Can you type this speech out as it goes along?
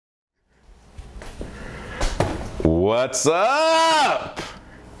What's up?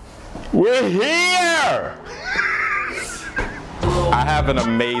 We're here! I have an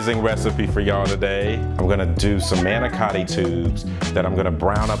amazing recipe for y'all today. I'm gonna do some manicotti tubes that I'm gonna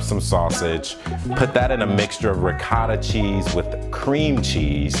brown up some sausage, put that in a mixture of ricotta cheese with cream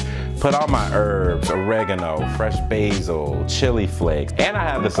cheese, put all my herbs, oregano, fresh basil, chili flakes, and I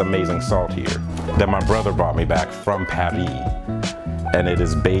have this amazing salt here that my brother brought me back from Paris. And it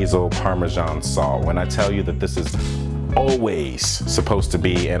is basil Parmesan salt. When I tell you that this is always supposed to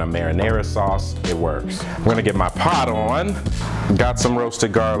be in a marinara sauce, it works. I'm gonna get my pot on. Got some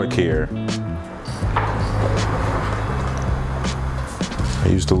roasted garlic here. I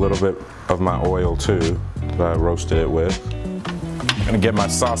used a little bit of my oil too that I roasted it with. I'm gonna get my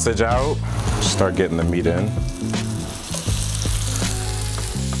sausage out, start getting the meat in.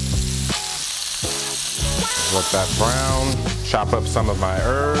 Let that brown. Chop up some of my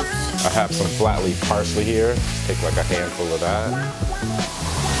herbs. I have some flat leaf parsley here. Take like a handful of that.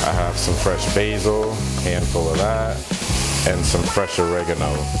 I have some fresh basil, handful of that, and some fresh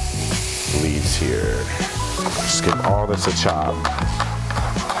oregano leaves here. Just give all this a chop.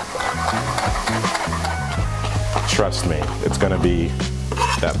 Trust me, it's gonna be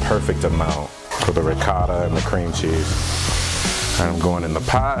that perfect amount for the ricotta and the cream cheese. I'm going in the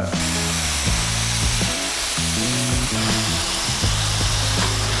pot.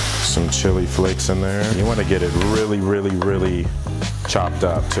 Some chili flakes in there. You want to get it really chopped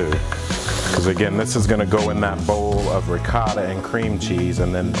up too. Because again, this is going to go in that bowl of ricotta and cream cheese,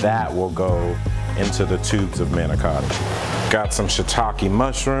 and then that will go into the tubes of manicotti. Got some shiitake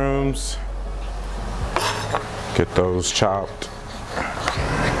mushrooms. Get those chopped.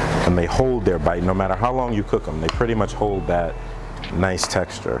 And they hold their bite. No matter how long you cook them, they pretty much hold that nice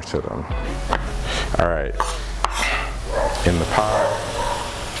texture to them. All right, in the pot.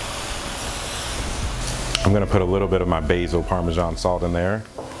 I'm gonna put a little bit of my basil Parmesan salt in there.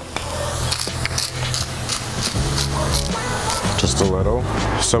 Just a little.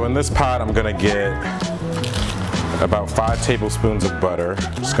 So in this pot, I'm gonna get about 5 tablespoons of butter.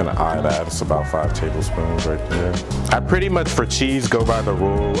 Just gonna eye that, it's about 5 tablespoons right there. I pretty much for cheese go by the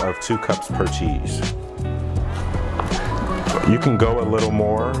rule of 2 cups per cheese. You can go a little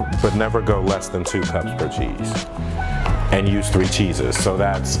more, but never go less than 2 cups per cheese. And use 3 cheeses. So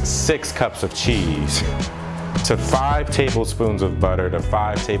that's 6 cups of cheese to 5 tablespoons of butter to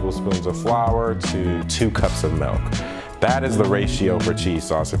 5 tablespoons of flour to 2 cups of milk. That is the ratio for cheese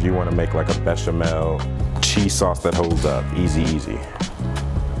sauce if you want to make like a bechamel cheese sauce that holds up. Easy, easy.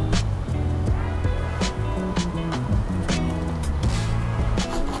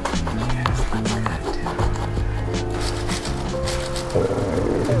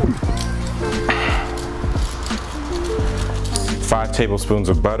 Five tablespoons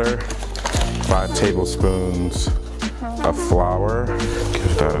of butter, 5 tablespoons of flour.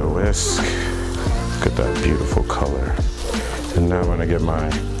 Give that a whisk. Look at that beautiful color. And now I'm gonna get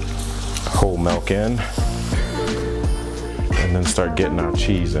my whole milk in and then start getting our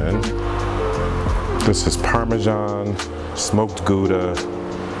cheese in. This is Parmesan, smoked Gouda,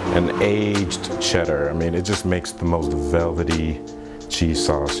 and aged cheddar. I mean, it just makes the most velvety cheese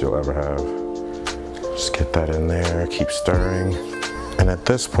sauce you'll ever have. Just get that in there, keep stirring. And at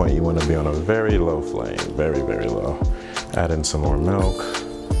this point, you want to be on a very low flame, very low. Add in some more milk.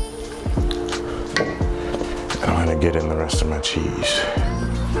 And I'm gonna get in the rest of my cheese.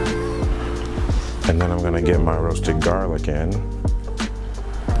 And then I'm gonna get my roasted garlic in.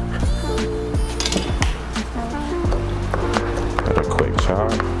 At a quick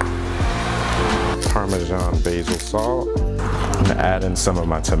chop. Parmesan basil salt. I'm gonna add in some of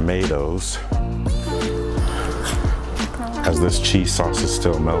my tomatoes as this cheese sauce is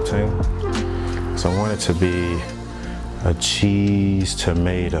still melting. So I want it to be a cheese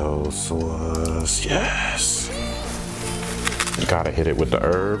tomato sauce, yes. Gotta hit it with the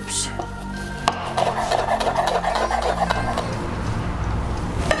herbs.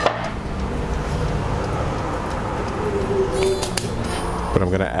 But I'm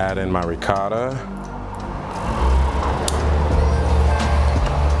gonna add in my ricotta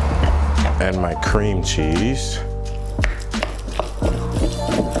and my cream cheese.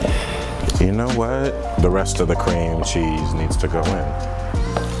 You know what? The rest of the cream cheese needs to go in.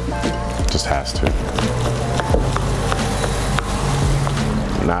 Just has to.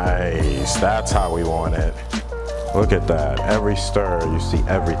 Nice, that's how we want it. Look at that, every stir, you see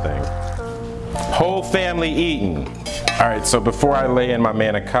everything. Whole family eating. All right, so before I lay in my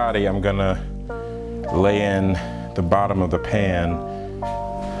manicotti, I'm gonna lay in the bottom of the pan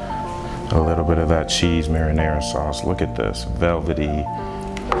a little bit of that cheese marinara sauce. Look at this, velvety.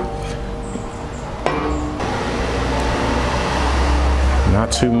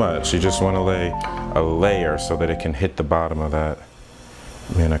 Not too much. You just want to lay a layer so that it can hit the bottom of that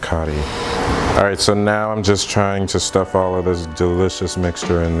manicotti. All right, so now I'm just trying to stuff all of this delicious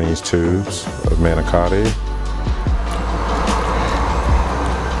mixture in these tubes of manicotti.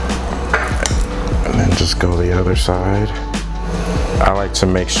 And then just go the other side. I like to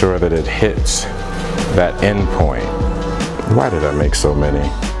make sure that it hits that end point. Why did I make so many?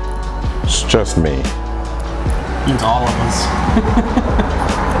 It's just me. It's all of us.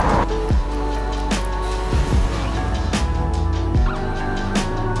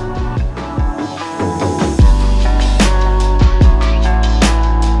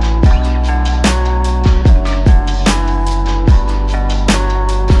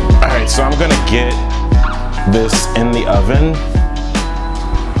 So I'm gonna get this in the oven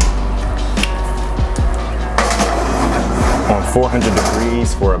on 400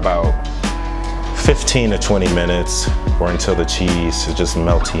 degrees for about 15 to 20 minutes, or until the cheese is just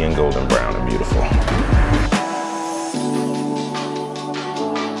melty and golden brown and beautiful.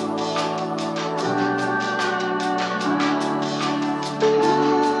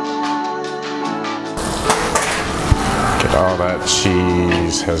 All that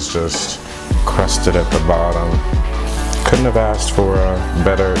cheese has just crusted at the bottom. Couldn't have asked for a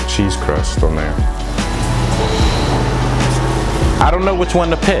better cheese crust on there. I don't know which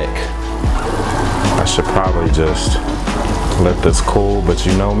one to pick. I should probably just let this cool, but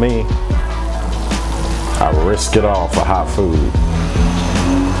you know me. I risk it all for hot food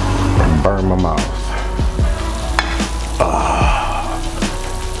and burn my mouth.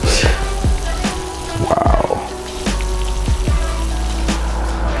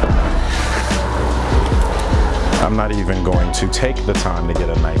 I'm not even going to take the time to get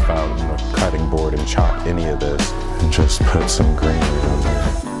a knife out on the cutting board and chop any of this, and just put some green on there.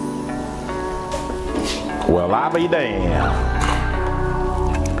 Well, I'll be damned.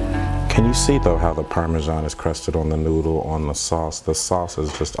 Can you see though how the Parmesan is crusted on the noodle, on the sauce? The sauce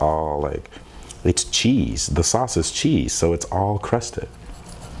is just all like, it's cheese. The sauce is cheese, so it's all crusted.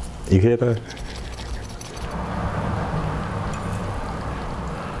 You hear that?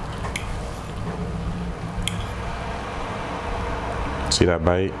 See that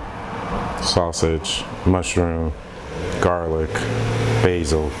bite? Sausage, mushroom, garlic,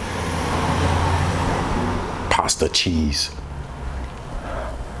 basil, pasta cheese.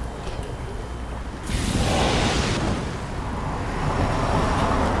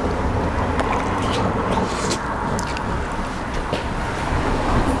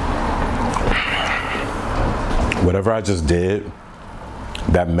 Whatever I just did,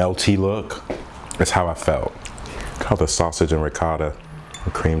 that melty look, is how I felt. How the sausage and ricotta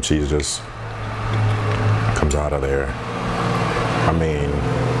and cream cheese just comes out of there. I mean,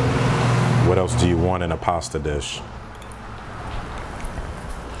 what else do you want in a pasta dish?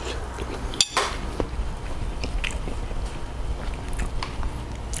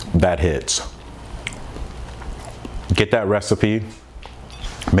 That hits. Get that recipe,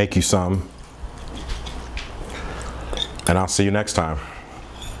 make you some, and I'll see you next time.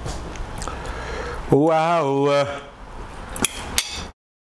 Wow.